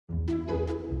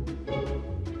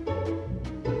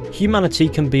Humanity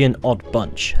can be an odd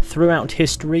bunch. Throughout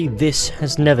history, this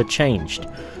has never changed.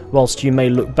 Whilst you may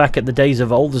look back at the days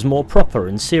of old as more proper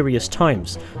and serious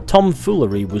times,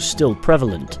 tomfoolery was still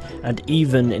prevalent, and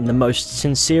even in the most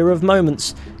sincere of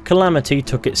moments, calamity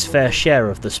took its fair share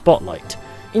of the spotlight.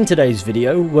 In today's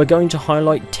video, we're going to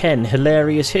highlight 10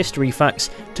 hilarious history facts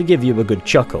to give you a good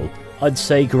chuckle. I'd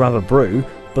say grab a brew,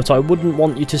 but I wouldn't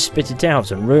want you to spit it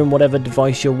out and ruin whatever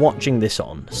device you're watching this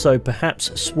on, so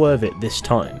perhaps swerve it this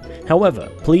time. However,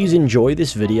 please enjoy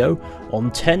this video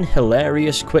on 10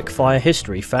 hilarious quickfire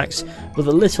history facts with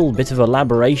a little bit of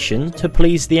elaboration to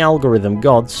please the algorithm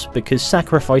gods, because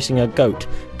sacrificing a goat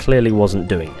clearly wasn't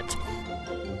doing it.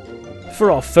 For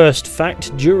our first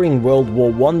fact, during World War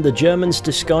I, the Germans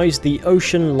disguised the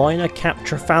ocean liner Cap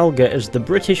Trafalgar as the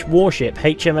British warship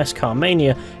HMS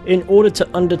Carmania in order to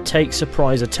undertake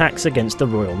surprise attacks against the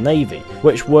Royal Navy,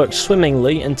 which worked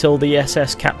swimmingly until the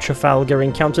SS Cap Trafalgar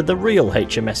encountered the real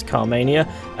HMS Carmania,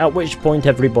 at which point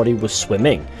everybody was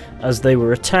swimming, as they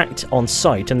were attacked on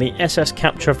sight and the SS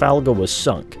Cap Trafalgar was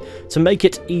sunk. To make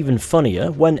it even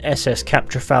funnier, when SS Cap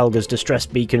Trafalgar's distress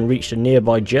beacon reached a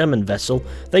nearby German vessel,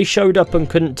 they showed up and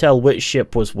couldn't tell which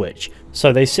ship was which,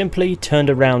 so they simply turned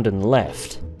around and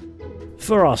left.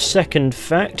 For our second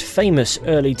fact, famous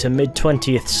early to mid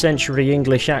 20th century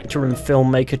English actor and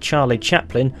filmmaker Charlie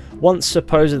Chaplin once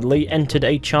supposedly entered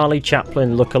a Charlie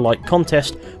Chaplin lookalike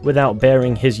contest without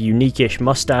bearing his unique-ish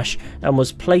mustache and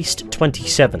was placed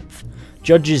 27th.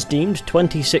 Judges deemed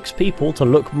 26 people to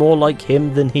look more like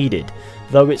him than he did.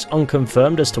 Though it's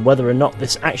unconfirmed as to whether or not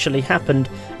this actually happened,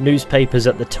 newspapers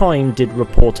at the time did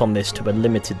report on this to a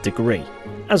limited degree.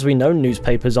 As we know,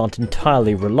 newspapers aren't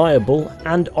entirely reliable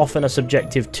and often are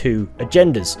subjective to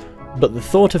agendas, but the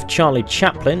thought of Charlie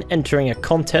Chaplin entering a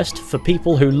contest for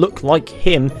people who look like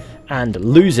him and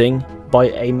losing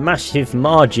by a massive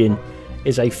margin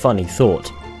is a funny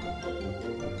thought.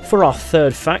 For our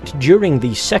third fact, during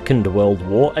the Second World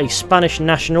War, a Spanish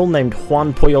national named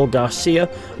Juan Puyol Garcia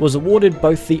was awarded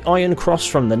both the Iron Cross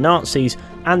from the Nazis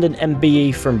and an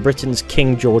MBE from Britain's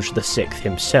King George VI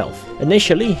himself.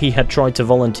 Initially, he had tried to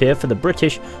volunteer for the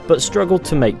British, but struggled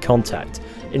to make contact.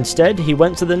 Instead, he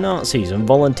went to the Nazis and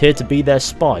volunteered to be their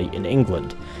spy in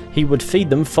England. He would feed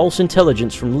them false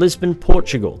intelligence from Lisbon,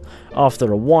 Portugal.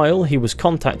 After a while, he was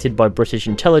contacted by British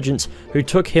intelligence, who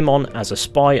took him on as a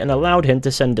spy and allowed him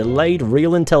to send delayed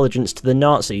real intelligence to the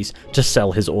Nazis to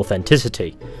sell his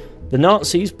authenticity. The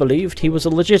Nazis believed he was a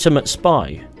legitimate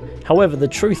spy. However, the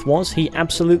truth was he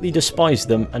absolutely despised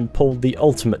them and pulled the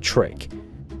ultimate trick.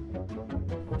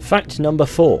 Fact number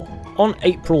 4. On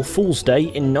April Fool's Day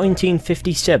in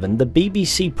 1957, the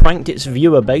BBC pranked its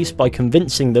viewer base by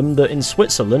convincing them that in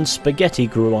Switzerland spaghetti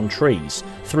grew on trees,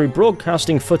 through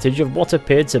broadcasting footage of what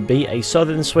appeared to be a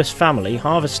southern Swiss family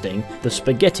harvesting the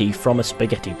spaghetti from a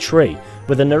spaghetti tree,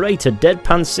 with a narrator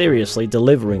deadpan seriously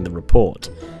delivering the report.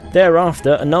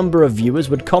 Thereafter, a number of viewers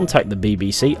would contact the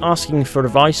BBC asking for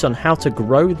advice on how to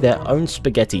grow their own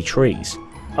spaghetti trees.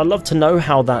 I'd love to know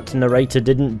how that narrator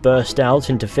didn't burst out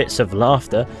into fits of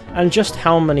laughter, and just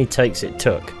how many takes it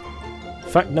took.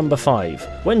 Fact number 5.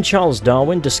 When Charles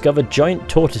Darwin discovered giant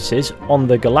tortoises on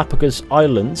the Galapagos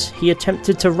Islands, he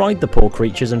attempted to ride the poor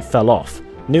creatures and fell off,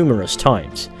 numerous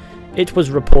times. It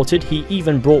was reported he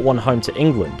even brought one home to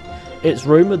England. It's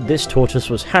rumoured this tortoise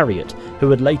was Harriet, who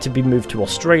would later be moved to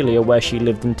Australia where she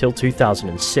lived until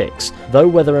 2006, though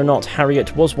whether or not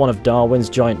Harriet was one of Darwin's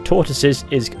giant tortoises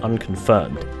is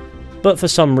unconfirmed. But for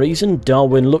some reason,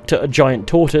 Darwin looked at a giant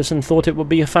tortoise and thought it would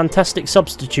be a fantastic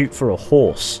substitute for a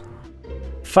horse.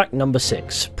 Fact number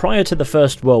 6. Prior to the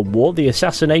First World War, the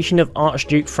assassination of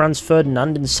Archduke Franz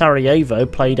Ferdinand in Sarajevo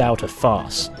played out a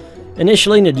farce.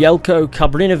 Initially, Nedjeljko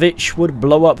Kabrinović would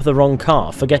blow up the wrong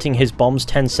car, forgetting his bomb's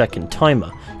 10-second timer.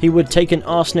 He would take an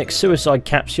arsenic suicide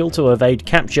capsule to evade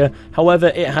capture, however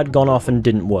it had gone off and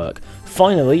didn't work.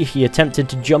 Finally, he attempted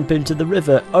to jump into the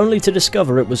river, only to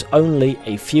discover it was only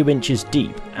a few inches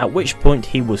deep, at which point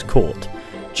he was caught.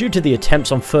 Due to the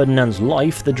attempts on Ferdinand's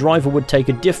life, the driver would take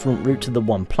a different route to the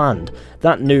one planned.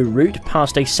 That new route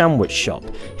passed a sandwich shop.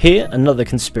 Here, another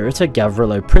conspirator,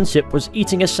 Gavrilo Princip, was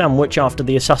eating a sandwich after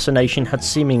the assassination had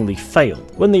seemingly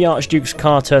failed. When the Archduke's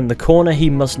car turned the corner, he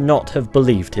must not have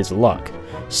believed his luck.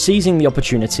 Seizing the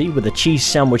opportunity with a cheese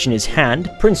sandwich in his hand,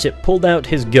 Princip pulled out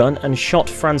his gun and shot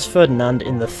Franz Ferdinand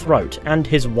in the throat and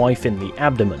his wife in the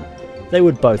abdomen. They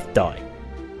would both die.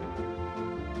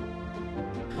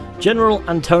 General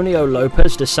Antonio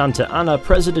Lopez de Santa Anna,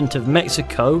 president of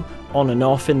Mexico, on and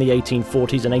off in the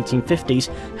 1840s and 1850s,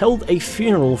 held a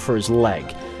funeral for his leg.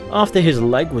 After his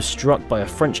leg was struck by a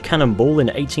French cannonball in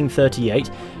 1838,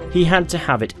 he had to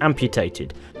have it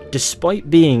amputated. Despite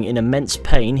being in immense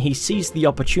pain, he seized the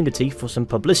opportunity for some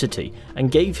publicity and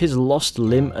gave his lost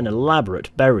limb an elaborate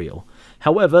burial.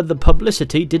 However, the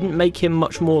publicity didn't make him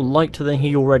much more liked than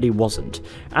he already wasn't,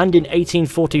 and in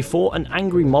 1844 an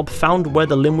angry mob found where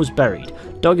the limb was buried,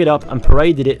 dug it up and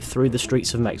paraded it through the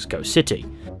streets of Mexico City.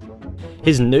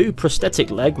 His new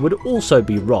prosthetic leg would also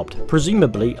be robbed,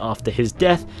 presumably after his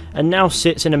death, and now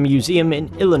sits in a museum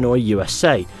in Illinois,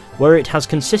 USA, where it has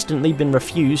consistently been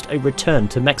refused a return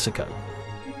to Mexico.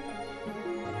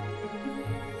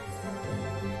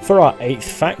 For our 8th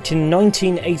fact, in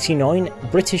 1989,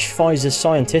 British Pfizer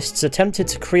scientists attempted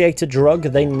to create a drug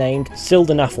they named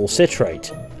sildenafil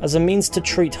citrate, as a means to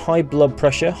treat high blood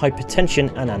pressure,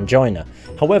 hypertension and angina.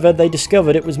 However, they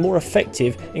discovered it was more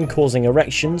effective in causing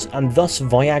erections, and thus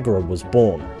Viagra was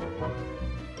born.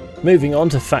 Moving on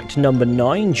to fact number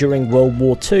 9, during World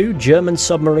War II, German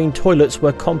submarine toilets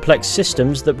were complex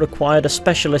systems that required a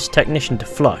specialist technician to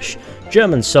flush.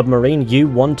 German submarine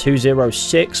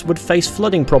U-1206 would face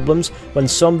flooding problems when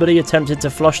somebody attempted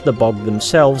to flush the bog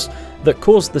themselves, that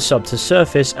caused the sub to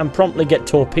surface and promptly get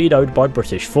torpedoed by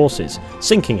British forces,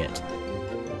 sinking it.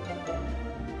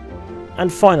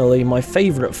 And finally, my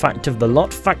favourite fact of the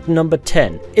lot, fact number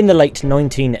 10. In the late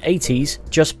 1980s,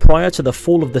 just prior to the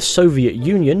fall of the Soviet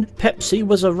Union, Pepsi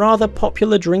was a rather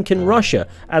popular drink in Russia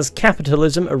as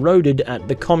capitalism eroded at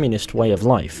the communist way of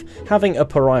life. Having a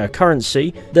pariah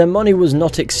currency, their money was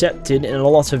not accepted in a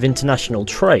lot of international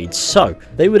trade, so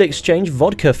they would exchange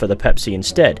vodka for the Pepsi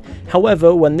instead.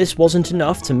 However, when this wasn't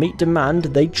enough to meet demand,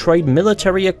 they'd trade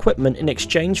military equipment in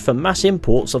exchange for mass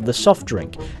imports of the soft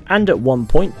drink, and at one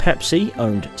point Pepsi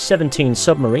owned 17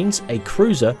 submarines, a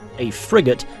cruiser, a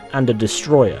frigate and a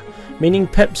destroyer, meaning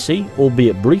Pepsi,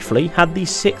 albeit briefly, had the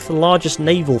 6th largest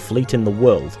naval fleet in the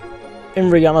world. In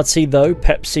reality though,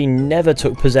 Pepsi never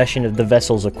took possession of the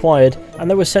vessels acquired, and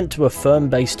they were sent to a firm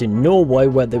based in Norway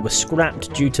where they were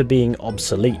scrapped due to being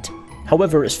obsolete.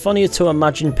 However, it's funnier to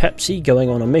imagine Pepsi going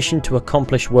on a mission to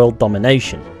accomplish world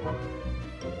domination.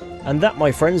 And that,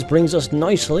 my friends, brings us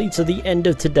nicely to the end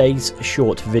of today's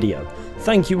short video.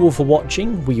 Thank you all for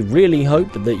watching, we really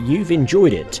hope that you've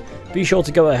enjoyed it. Be sure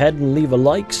to go ahead and leave a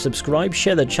like, subscribe,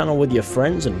 share the channel with your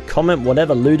friends and comment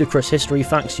whatever ludicrous history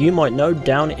facts you might know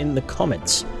down in the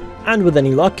comments. And with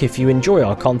any luck, if you enjoy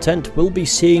our content, we'll be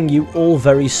seeing you all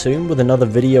very soon with another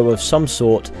video of some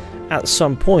sort at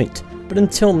some point. But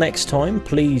until next time,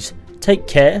 please take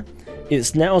care,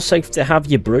 it's now safe to have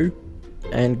your brew,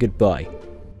 and goodbye.